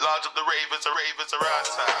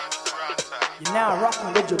You're now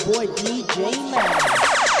rocking with your boy DJ Manz.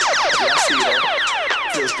 Yeah, I see that.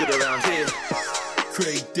 Feels good around here.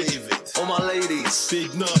 Craig David. All my ladies.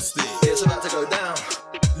 Big Nasty. Yeah, it's about to go down.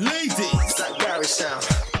 Ladies. It's that garage sound.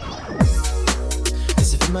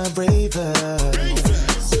 This is for my ravers.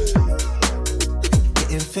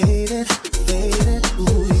 Getting faded, faded.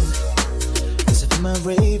 Ooh. This is for my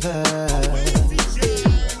ravers.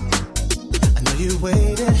 I know you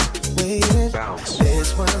waited. Bounce.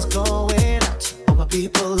 This one's going out. All my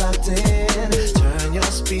people locked in. Turn your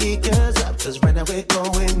speakers up, 'cause right now we're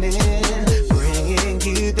going in. Bringing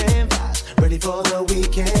you them vibes, ready for the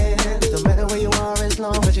weekend. No matter where you are, as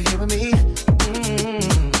long as you're here with me.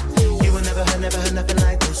 You will never heard nothing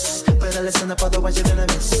like this. Better listen up, otherwise you're gonna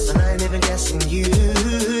miss. And I ain't even guessing you.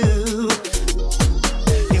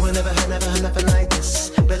 You will never heard nothing like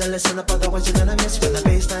this. Better listen up, otherwise you're gonna miss. When the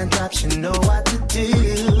bassline drops, you know what to do.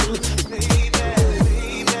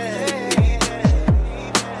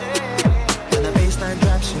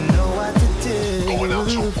 Going out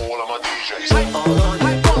to all of my DJs. All on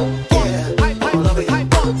you, yeah. All over you, all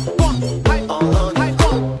on you, yeah.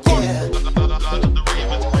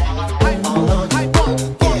 All on you,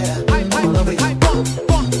 yeah. All over you,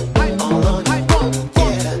 all on you,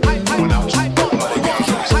 yeah. Going out to all of my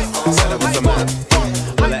DJs. Said I was a man.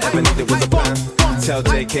 All I ever needed was a plan. Tell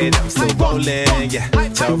JK that I'm still rolling, yeah.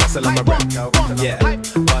 Tell Russell I'm a rap, yeah.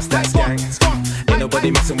 Bust that gang. Ain't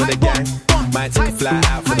nobody messing with a gang. Might take a fly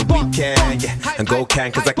out for the weekend, yeah. And go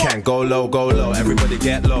can, 'cause I can. Go low, go low. Everybody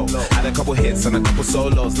get low. Had a couple hits and a couple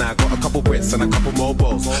solos. Now I got a couple Brits and a couple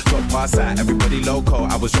mobiles. Drop past that, everybody loco.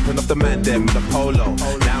 I was dropping off the man them with a polo.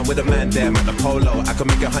 Now I'm with a man them at the polo. I can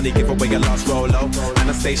make your honey give away your last rolo. And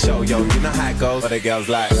I stay show, yo, you know how it goes. But the girls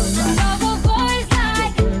like. I know what boys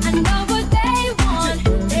like, I know what they want.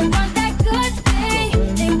 They want that good thing,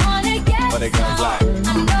 they wanna get But the girls like.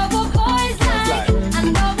 I know what boys like, I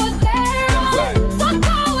know what they're on. So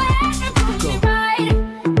go ahead and prove me right.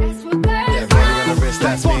 That's what girls Yeah, rolling on the wrist,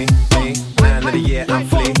 that's me. Man of the year, I'm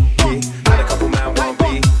fleeky. Had a couple man won't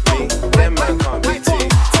be me. Them man can't be T.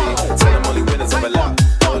 Tell them only winners of a lot.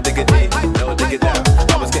 No diggity, no dig it down.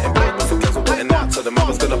 I was getting broke before girls were putting out. Told them I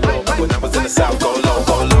was gonna blow. But when I was in the south, go low,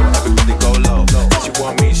 go low. Everybody go low. She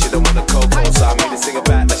want me, she don't want a cocoa. So I made it sing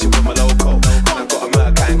about that she want my loco. And I got a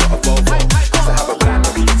Merc, I ain't got a Volvo. Cause I have a plan.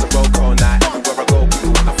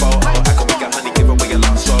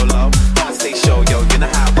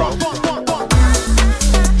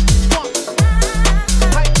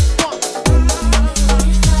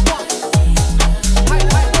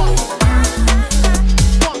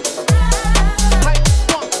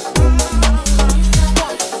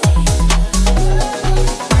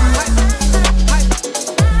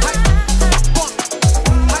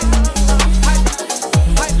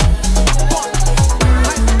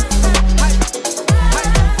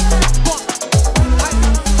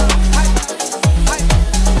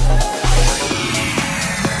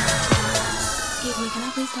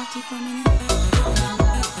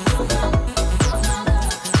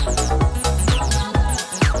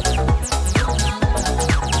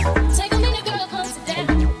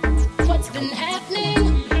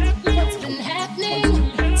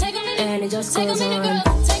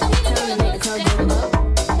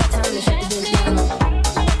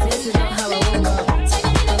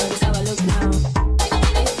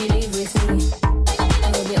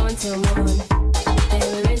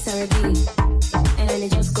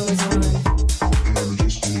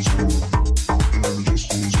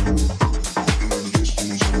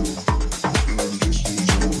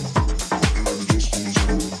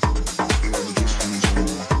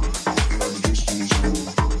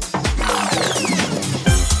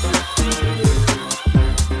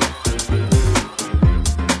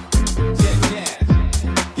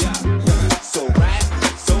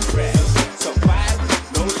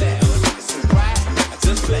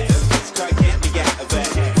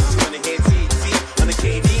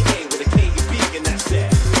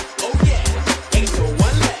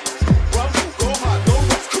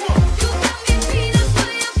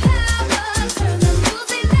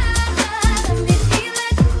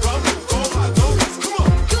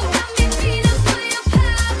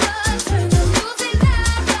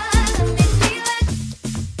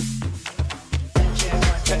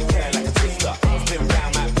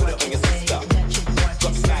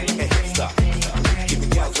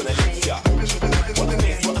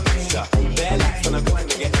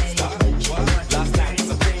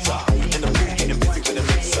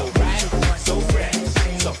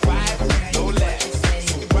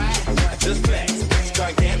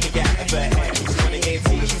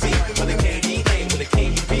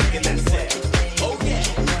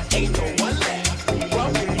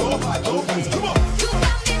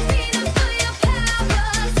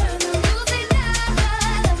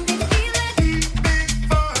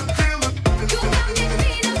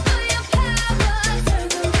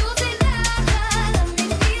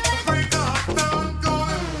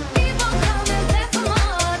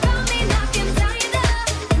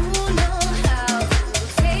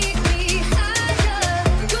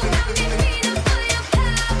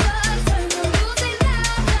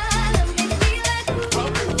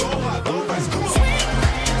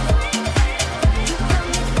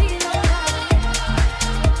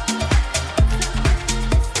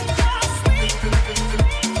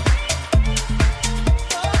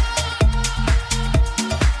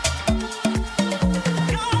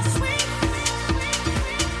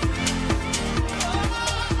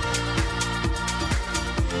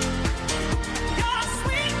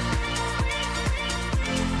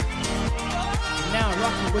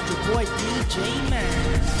 rocking with your boy DJ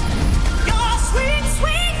Manz. Your sweet,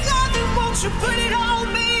 sweet loving, won't you put it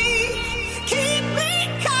on me? Keep me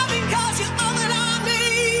coming, cause you're all that I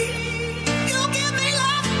need. You give me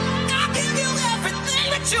love, I give you everything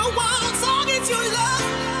that you want, as long as you love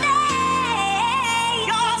me.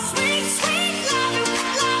 Your sweet, sweet loving,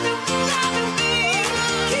 loving, loving me.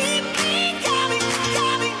 Keep me coming,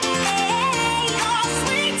 coming. Your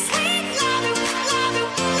sweet, sweet loving, loving,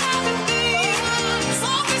 loving me. As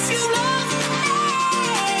long as you love me.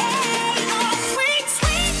 Your sweet,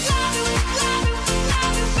 sweet loving, loving,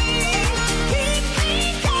 loving me. Keep me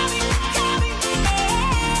coming, coming.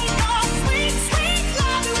 Your sweet, sweet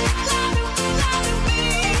loving, loving, loving me.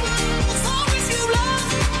 As long as you love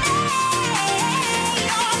me.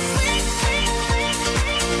 Your sweet, sweet, sweet,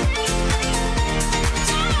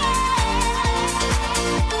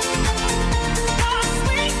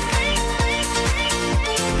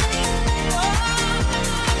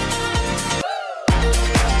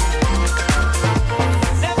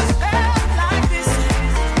 Never felt like this.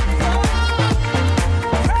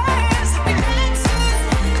 Prayers have been answered.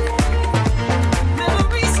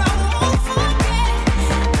 Memories I won't forget.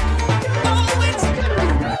 Oh, it's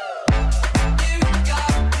you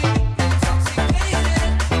got me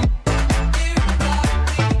intoxicated. You got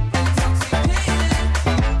me intoxicated.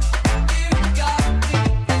 You got me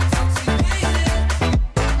intoxicated.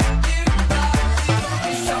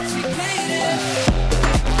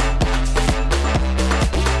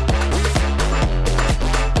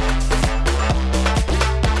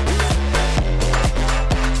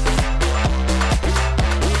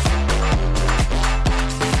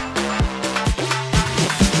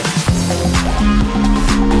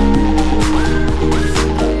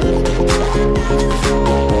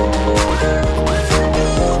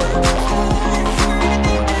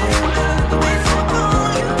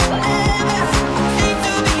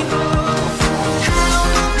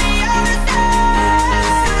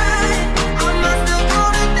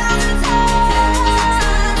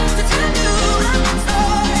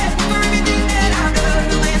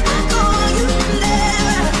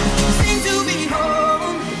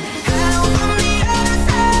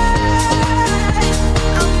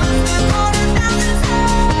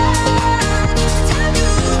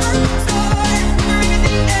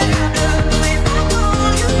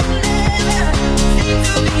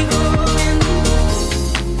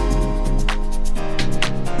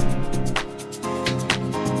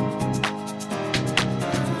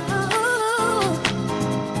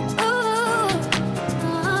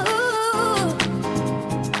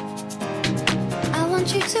 I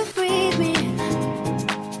want you to breathe me in.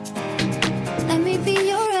 Let me be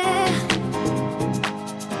your air.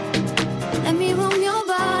 Let me roam your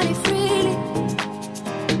body freely.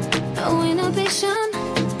 No inhibition,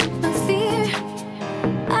 no fear.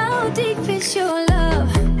 How deep is your love?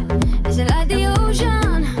 Is it like the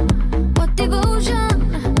ocean? What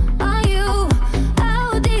devotion are you?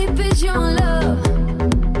 How deep is your love?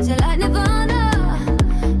 Is it like Nirvana?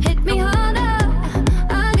 Hit me harder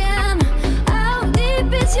again. How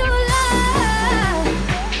deep is your love?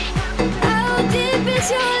 How deep is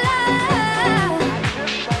your love?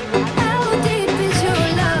 How deep is your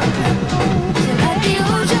love? Is it like the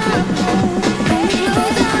ocean? Bring me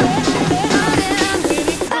closer again.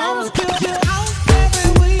 How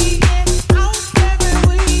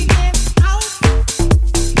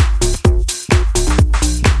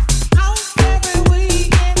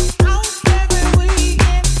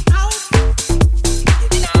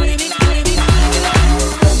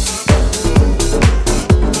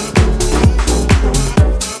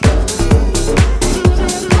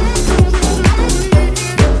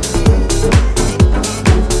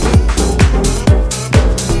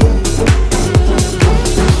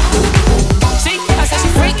See, I said she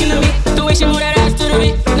freaking to me. The way she move that ass to the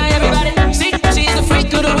beat. Now everybody see, she's the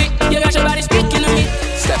freak of the week. You got your body speaking to me.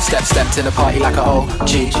 Step to the party like a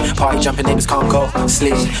OG. Party jumping neighbors can't go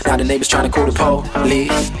sleep. Now the neighbors trying to call the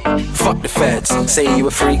police. Fuck the feds, say you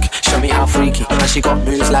a freak. Show me how freaky. And she got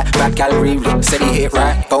moves like bad gallery. Said he hit it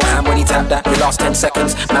right, go ham when he tapped that. The last 10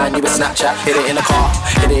 seconds, man, you a Snapchat. Hit it in the car,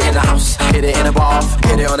 hit it in the house, hit it in the bath,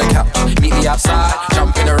 hit it on the couch. Meet me outside,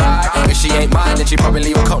 jump in the ride. If she ain't mine, then she probably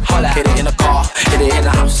leave a coat. Hit it in the car, hit it in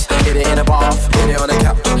the house, hit it in the bath, hit it on the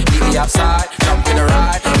couch. Meet me outside, jump in the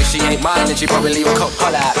ride. If she ain't mine, then she probably leave a coat.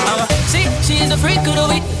 See, she's the freak of the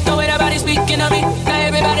week. The way that body speaking of me. Now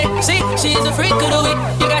everybody see, she's the freak of the week.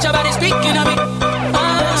 You got your body speaking of me.